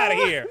 Get out of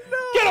here!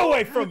 No, Get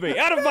away from me!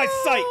 Out of my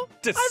sight!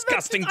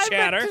 Disgusting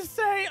chatter!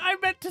 I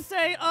meant to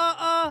say,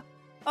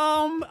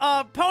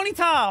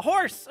 Ponyta,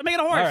 horse! I made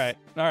a horse!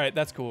 Alright,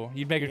 that's cool.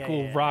 You'd make a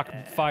cool rock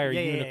fire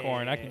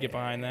unicorn. I could get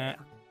behind that.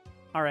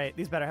 Alright,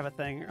 these better have a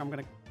thing. I'm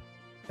gonna...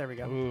 There we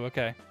go. Ooh,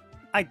 okay.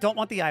 I don't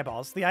want the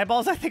eyeballs. The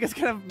eyeballs, I think, is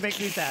gonna make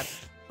me sad.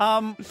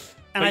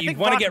 But you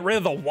want to get rid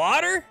of the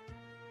water?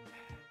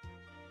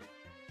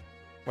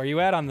 Where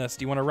you at on this?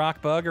 Do you want a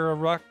rock bug or a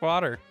rock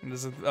water?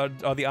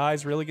 Are the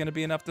eyes really going to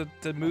be enough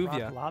to move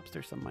you? Rock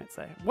lobster, some might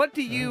say. What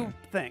do you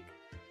think?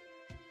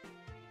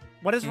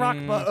 What is rock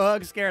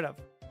bug scared of?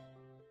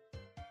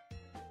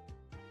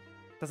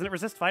 Doesn't it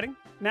resist fighting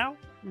now?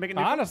 Make it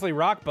neutral? Honestly,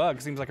 Rock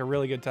Bug seems like a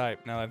really good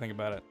type, now that I think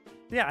about it.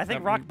 Yeah, I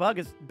think Rock Bug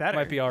is better.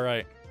 Might be all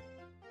right.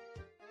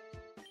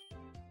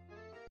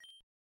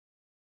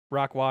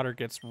 Rock Water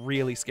gets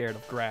really scared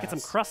of grass. Get some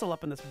Crustle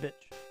up in this bitch.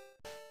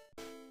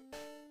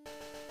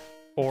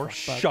 Or Rock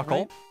Bug, Shuckle,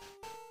 right?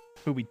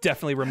 who we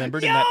definitely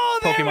remembered in that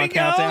there we Pokemon go!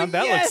 Countdown.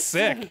 That Yes! looks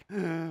sick.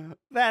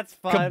 That's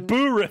fun.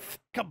 Kaburith.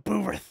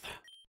 Kaburith.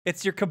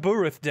 It's your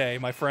Kaburith day,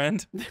 my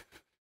friend. Shut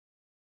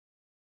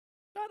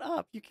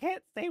up. You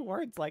can't say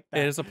words like that.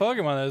 It is a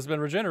Pokemon that has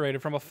been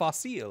regenerated from a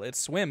fossil. It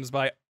swims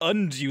by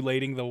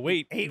undulating the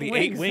weight, Eight the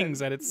wings. 8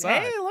 wings at its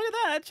side. Hey, look at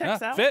that. That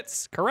checks out.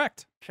 Fits.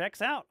 Correct.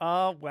 Checks out.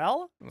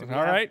 Well, do we All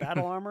have right.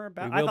 battle armor.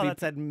 We I will thought be- that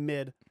said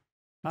mid.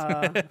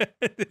 Yeah,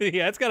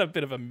 it's got a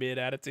bit of a mid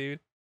attitude.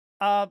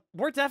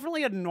 We're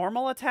definitely a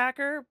normal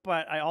attacker,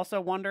 but I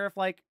also wonder if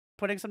like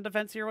putting some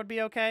defense here would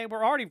be okay.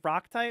 We're already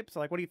rock type, so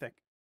like, what do you think?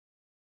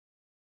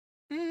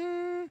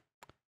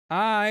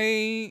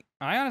 I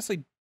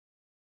honestly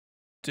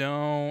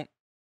don't.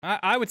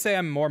 I would say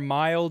I'm more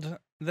mild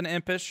than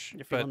impish,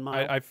 You're but feeling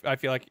mild. I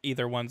feel like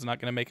either one's not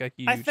going to make a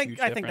huge. I think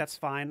difference. that's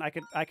fine.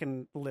 I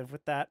can live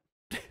with that.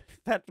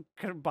 That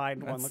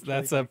combined one looks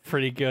That's really a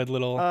pretty good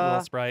little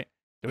sprite.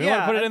 Do we yeah,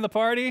 want to put it in the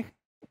party?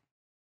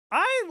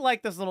 I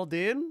like this little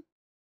dude.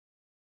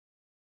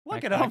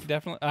 Look at him.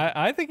 Definitely.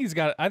 I think he's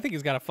got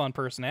a fun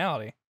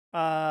personality.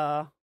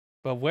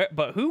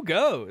 But who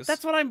goes?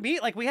 That's what I mean.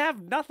 Like we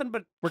have nothing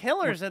but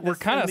killers in We're this.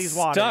 kind in of these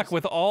stuck waters.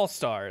 with all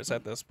stars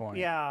at this point.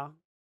 Yeah,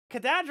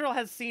 Cadadriel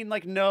has seen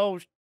like no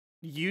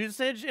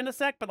usage in a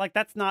sec, but like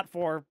that's not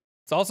for.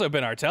 It's also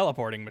been our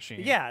teleporting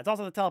machine. Yeah, it's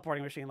also the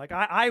teleporting machine. Like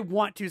I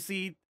want to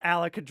see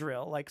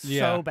Alakadrill like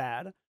so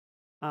bad.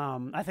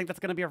 I think that's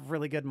gonna be a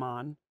really good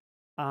mon.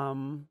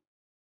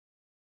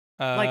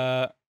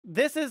 Like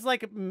this is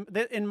like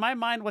in my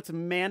mind, what's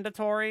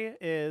mandatory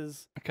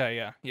is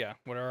okay. Yeah.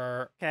 What are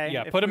our? okay?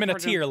 Yeah, if put them in a we're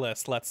doing- tier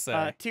list. Let's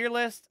say. tier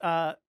list.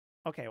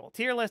 Okay, well,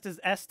 tier list is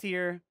S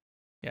tier.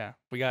 Yeah,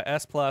 we got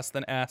S plus,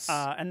 then S.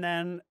 And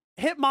then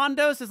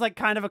Hitmondos is like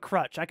kind of a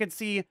crutch. I could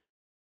see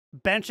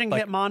benching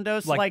Like-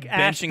 Hitmondos, like like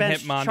Ash benching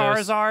bench Hitmondos.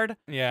 Charizard,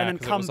 yeah, and then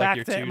 'cause it come was like back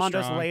you're to too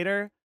Hitmondos strong.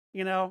 later.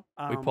 You know,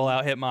 We pull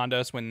out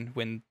Hitmondos when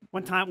when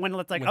it's like,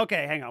 when-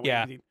 okay, hang on,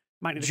 yeah. we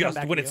might need to come just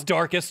back when to it's you.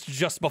 darkest,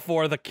 just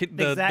before the Exactly.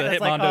 the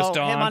It's like, Hitmondos oh,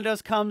 dawn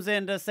Hitmondos comes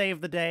in to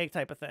save the day,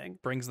 type of thing.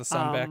 brings the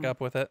sun back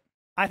up with it.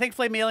 I think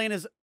Flamelion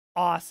is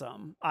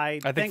awesome. I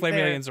think they're-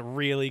 Flamelion's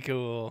really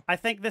cool. I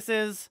think this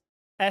is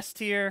S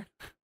tier,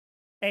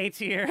 A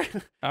tier,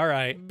 All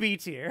right. B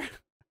tier.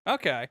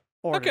 Okay.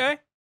 Ordered. Okay.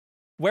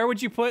 Where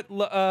would you put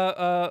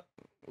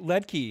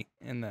Ledkey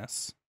in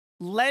this?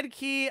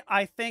 Ledkey,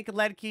 I think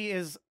Ledkey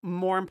is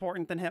more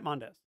important than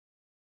Hitmondos.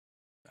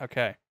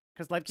 Okay.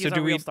 Because Ledkey So is do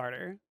a we real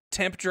starter.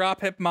 Temp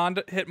drop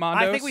Hitmondos?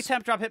 I think we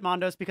temp drop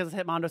Hitmondos because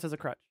Hitmondos is a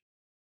crutch.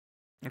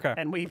 Okay.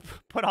 And we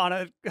put on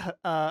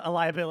a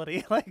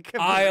liability. Like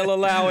I'll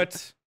allow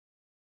it.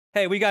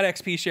 Hey, we got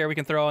XP share we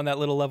can throw on that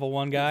little level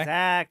 1 guy.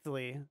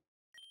 Exactly.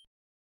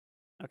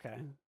 Okay.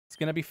 It's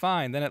going to be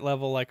fine. Then at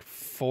level like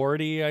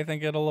 40, I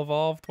think it'll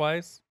evolve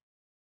twice.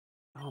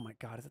 Oh my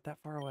god, is it that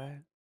far away?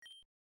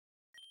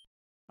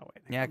 Oh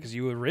wait. hang Yeah, on. because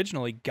you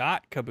originally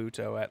got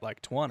Kabuto at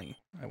like 20,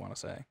 I want to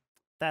say.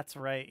 That's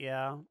right,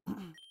 yeah. I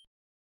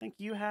think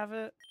you have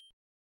it.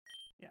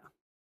 Yeah.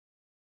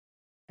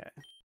 Okay.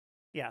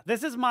 Yeah,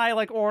 this is my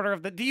like order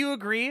of the. Do you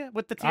agree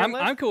with the tier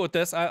list? I'm cool with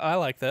this. I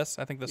like this.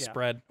 I think the Yeah.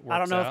 spread works I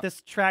don't know out. if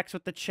this tracks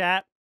with the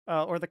chat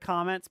or the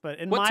comments, but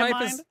in What my type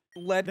mind, is this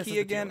is Ledkey the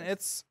again? tier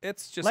list.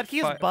 It's just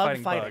Ledkey is bug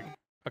fighting.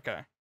 Okay.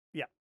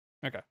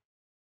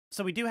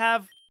 So we do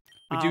have.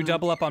 We do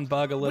double up on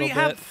bug a little We bit.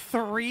 have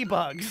 3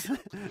 bugs,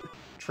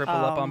 Triple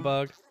up on um,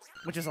 bug.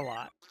 which is a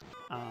lot.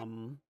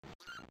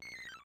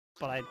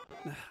 But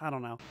I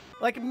don't know.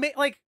 Like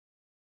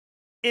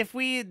if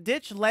we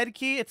ditch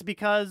Ledkey, it's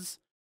because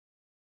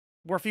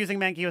we're fusing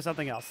Mankey with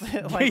something else.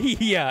 Like,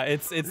 yeah,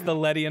 it's the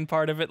Ledian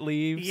part of it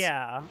leaves.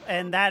 yeah,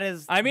 and that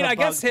is. I mean, the I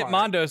guess bug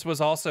part. Hitmondos was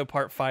also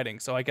part fighting,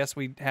 so I guess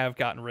we have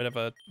gotten rid of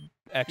a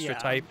extra Yeah.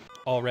 type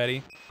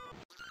already.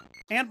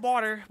 And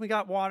water. We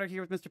got water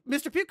here with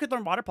Mr. Puke could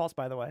learn Water Pulse,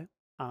 by the way.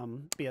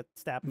 Be a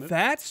stab move.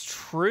 That's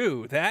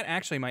true. That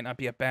actually might not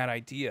be a bad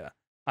idea.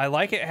 I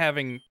like it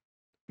having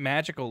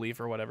magical leaf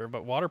or whatever,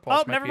 but water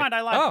pulse. Oh, might never be mind.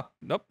 I lied. Oh,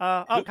 nope.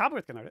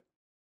 Cobworth can learn it.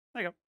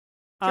 There you go.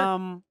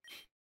 Sure.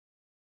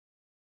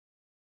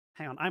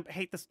 Hang on. I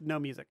hate this no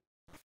music.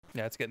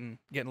 Yeah, it's getting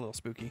a little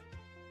spooky.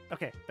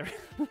 Okay. There.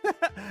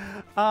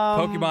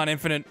 Pokemon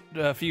Infinite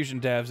Fusion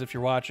devs, if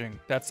you're watching,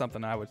 that's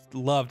something I would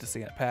love to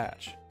see in a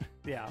patch.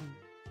 Yeah.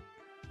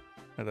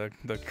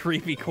 The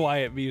creepy,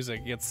 quiet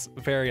music gets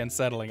very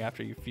unsettling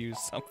after you fuse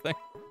something.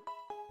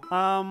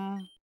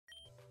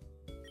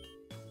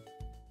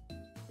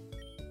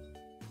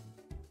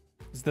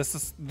 Is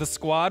this the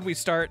squad we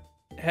start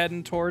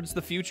heading towards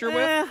the future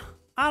with?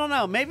 I don't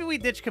know. Maybe we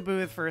ditch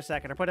Kabuth for a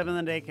second or put him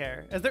in the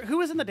daycare.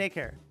 Who is in the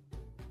daycare?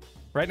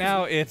 Right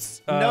now,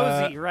 it's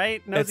Nosy,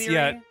 right? It's, Nosy.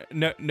 yeah,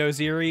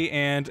 Noziri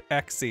and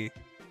Exy.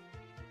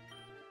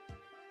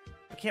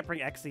 I can't bring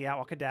Exy out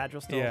while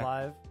Cadadril's still Yeah.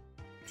 alive.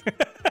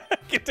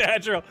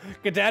 Gadadriel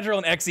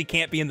and Exy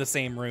can't be in the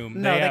same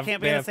room. No, they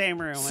can't be in the same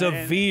room.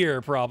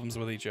 Severe problems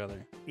with each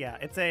other. Yeah,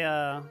 it's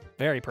a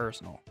very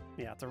personal.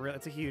 Yeah,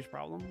 it's a huge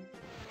problem.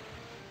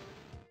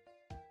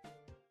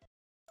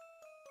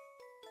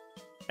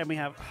 And we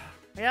have,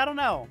 I don't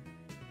know.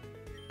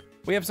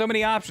 We have so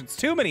many options,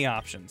 too many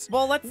options.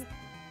 Well, let's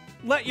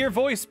let your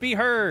voice be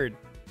heard.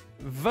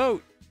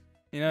 Vote.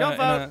 You know,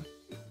 go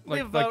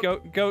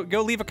vote.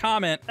 Go leave a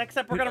comment.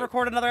 Except we're gonna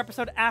record another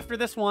episode after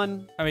this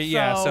one. I mean,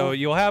 so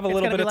you'll have a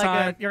little bit of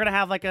time. You're gonna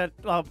have like a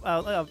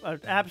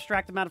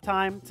abstract amount of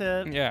time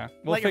to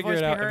we'll figure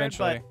it out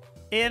eventually.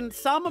 But in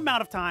some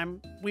amount of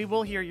time, we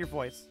will hear your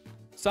voice.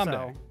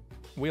 Someday,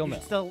 we'll know.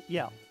 Still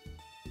yell.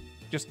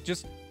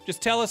 Just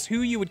tell us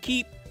who you would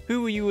keep,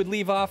 who you would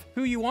leave off,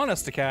 who you want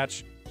us to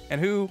catch, and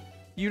who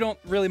you don't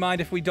really mind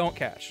if we don't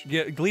catch.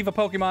 Leave a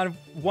Pokemon,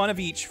 one of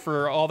each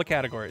for all the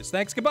categories.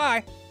 Thanks,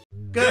 goodbye.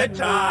 Good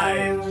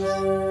times.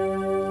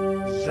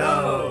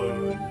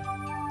 Zone.